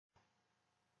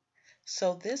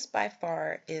So this by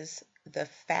far is the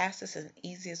fastest and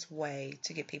easiest way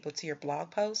to get people to your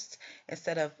blog posts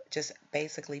instead of just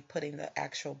basically putting the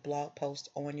actual blog post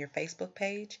on your Facebook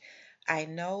page. I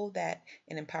know that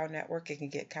in Empower Network it can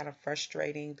get kind of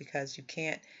frustrating because you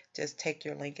can't just take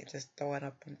your link and just throw it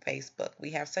up on Facebook.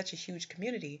 We have such a huge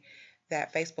community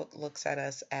that Facebook looks at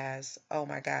us as, oh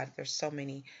my God, there's so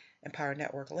many Empower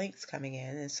Network links coming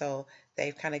in. And so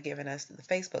they've kind of given us the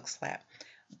Facebook slap.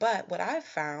 But what I've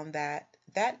found that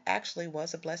actually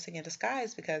was a blessing in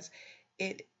disguise because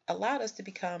it allowed us to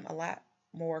become a lot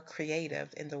more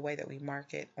creative in the way that we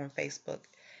market on Facebook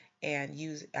and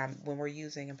use when we're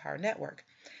using Empower Network.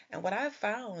 And what I've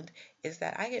found is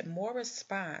that I get more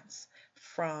response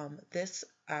from this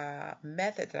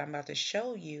method that I'm about to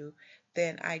show you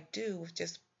than I do with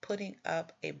just putting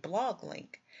up a blog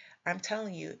link. I'm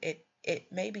telling you,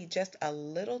 it may be just a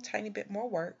little tiny bit more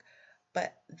work,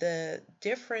 but the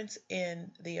difference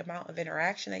in the amount of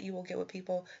interaction that you will get with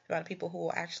people, the amount of people who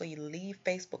will actually leave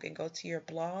Facebook and go to your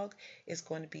blog is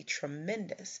going to be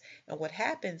tremendous. And what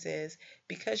happens is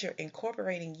because you're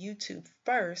incorporating YouTube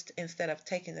first instead of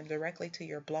taking them directly to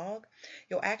your blog,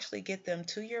 you'll actually get them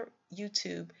to your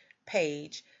YouTube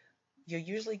page. You'll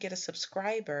usually get a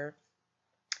subscriber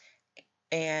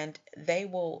and they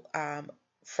will,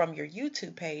 from your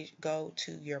YouTube page, go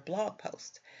to your blog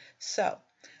post. So,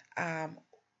 um,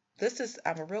 this is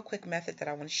a real quick method that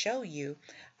I want to show you.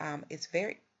 It's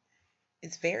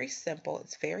very simple.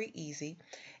 It's very easy.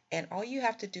 And all you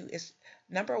have to do is,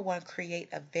 number one, create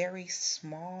a very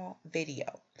small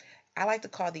video. I like to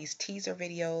call these teaser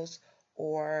videos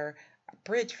or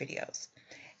bridge videos.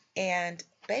 And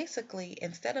basically,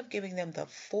 instead of giving them the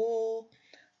full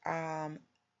um,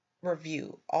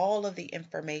 review, all of the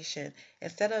information,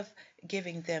 instead of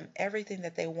giving them everything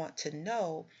that they want to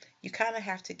know, you kind of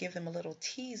have to give them a little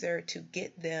teaser to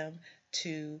get them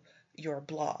to your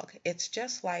blog. It's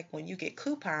just like when you get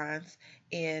coupons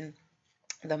in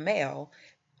the mail,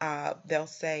 they'll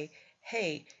say,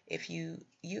 hey, if you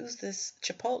use this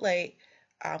Chipotle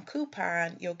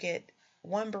coupon, you'll get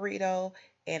one burrito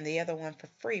and the other one for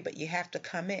free, but you have to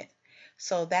come in.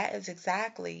 So that is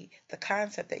exactly the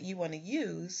concept that you want to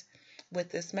use with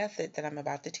this method that I'm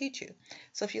about to teach you.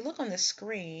 So if you look on the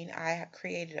screen, I have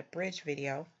created a bridge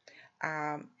video.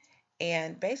 Um,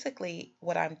 and basically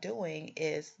what I'm doing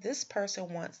is this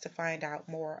person wants to find out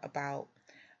more about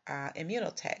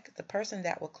Immunotech. The person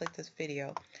that will click this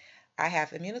video, I have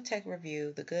Immunotech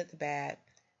review, the good, the bad,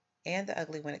 and the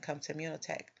ugly when it comes to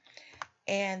Immunotech.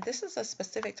 And this is a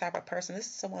specific type of person. This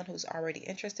is someone who's already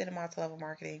interested in multi-level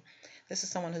marketing. This is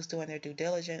someone who's doing their due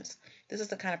diligence. This is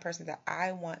the kind of person that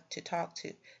I want to talk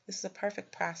to. This is a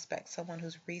perfect prospect, someone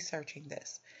who's researching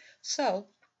this. So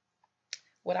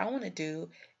what I want to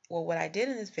do, well, what I did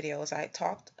in this video is I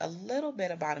talked a little bit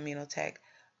about Immunotech,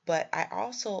 but I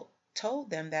also told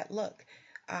them that, look,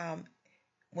 um,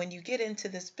 when you get into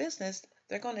this business,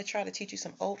 they're going to try to teach you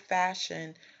some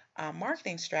old-fashioned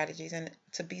marketing strategies. And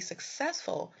to be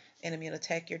successful in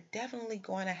Immunotech, you're definitely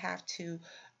going to have to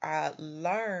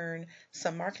learn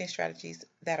some marketing strategies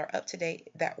that are up to date,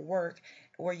 that work,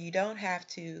 where you don't have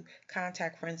to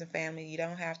contact friends and family. You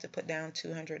don't have to put down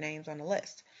 200 names on the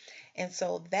list. And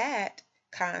so that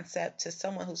concept to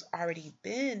someone who's already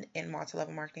been in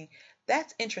multi-level marketing,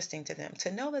 that's interesting to them.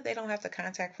 To know that they don't have to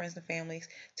contact friends and families,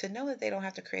 to know that they don't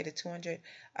have to create a 200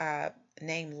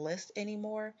 name list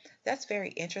anymore, that's very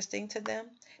interesting to them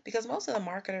because most of the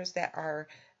marketers that are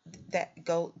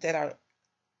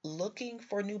looking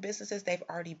for new businesses, they've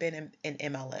already been in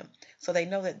MLM. So they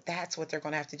know that that's what they're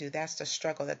going to have to do. That's the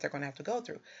struggle that they're going to have to go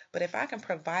through. But if I can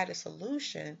provide a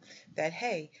solution that,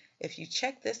 hey, if you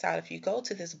check this out, if you go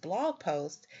to this blog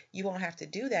post, you won't have to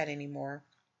do that anymore,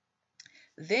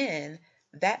 then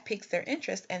that piques their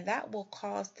interest and that will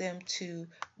cause them to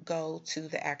go to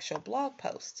the actual blog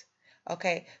post.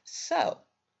 Okay, so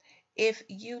if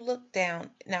you look down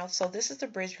now, so this is the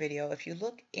bridge video. If you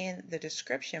look in the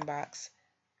description box,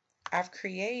 I've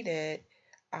created,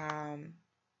 um,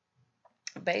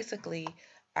 basically,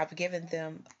 I've given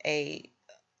them a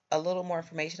little more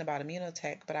information about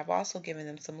Immunotech, but I've also given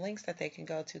them some links that they can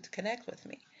go to connect with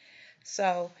me.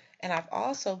 So, and I've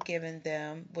also given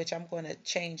them, which I'm going to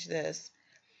change this,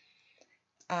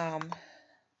 um,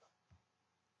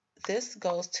 this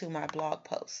goes to my blog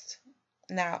post.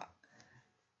 Now,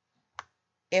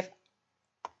 if,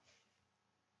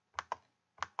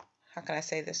 how can I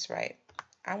say this right?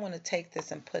 I want to take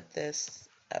this and put this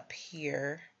up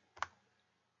here.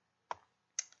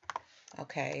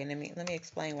 Okay, and let me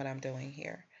explain what I'm doing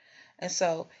here. And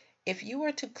so if you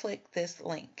were to click this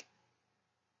link,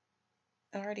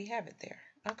 I already have it there.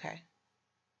 Okay.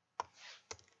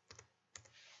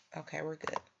 Okay, we're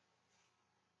good.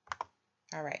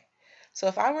 All right. So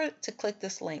if I were to click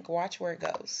this link, watch where it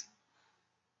goes.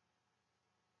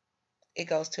 It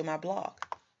goes to my blog.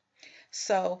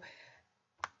 So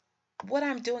what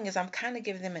I'm doing is I'm kind of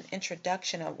giving them an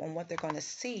introduction on what they're going to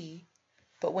see.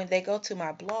 But when they go to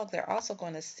my blog, they're also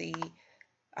going to see,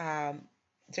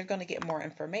 they're going to get more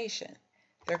information.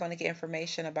 They're going to get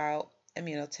information about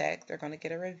Immunotech. They're going to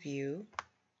get a review.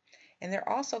 And they're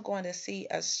also going to see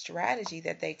a strategy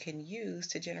that they can use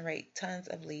to generate tons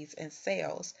of leads and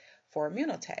sales for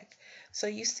Immunotech. So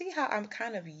you see how I'm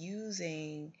kind of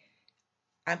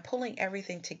I'm pulling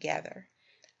everything together.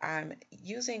 I'm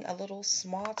using a little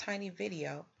small tiny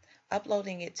video,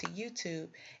 uploading it to YouTube,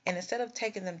 and instead of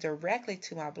taking them directly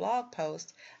to my blog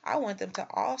post, I want them to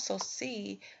also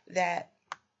see that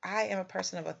I am a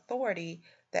person of authority,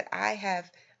 that I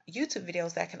have YouTube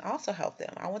videos that can also help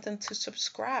them. I want them to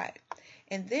subscribe.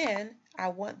 And then I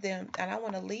want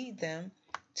to lead them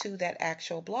to that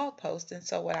actual blog post. And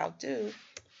so what I'll do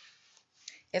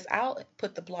is I'll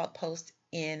put the blog post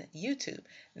in YouTube.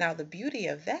 Now the beauty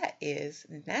of that is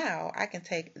now I can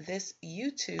take this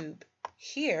YouTube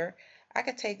here. I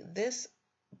could take this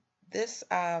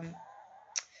oh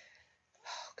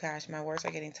gosh, my words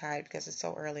are getting tired because it's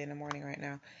so early in the morning right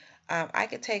now. I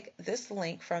could take this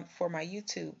link for my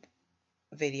YouTube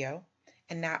video,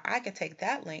 and now I can take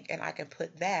that link and I can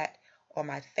put that on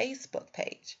my Facebook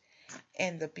page.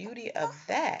 And the beauty of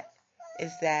that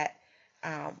is that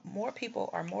more people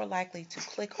are more likely to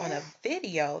click on a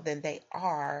video than they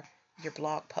are your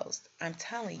blog post. I'm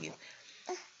telling you,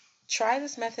 try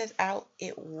this method out.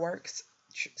 It works.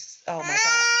 Oh my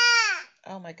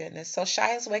God. Oh my goodness. So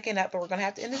Shy is waking up, but we're going to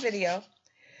have to end the video.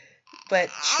 But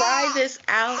try this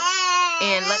out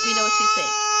and let me know what you think.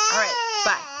 All right.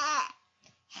 Bye.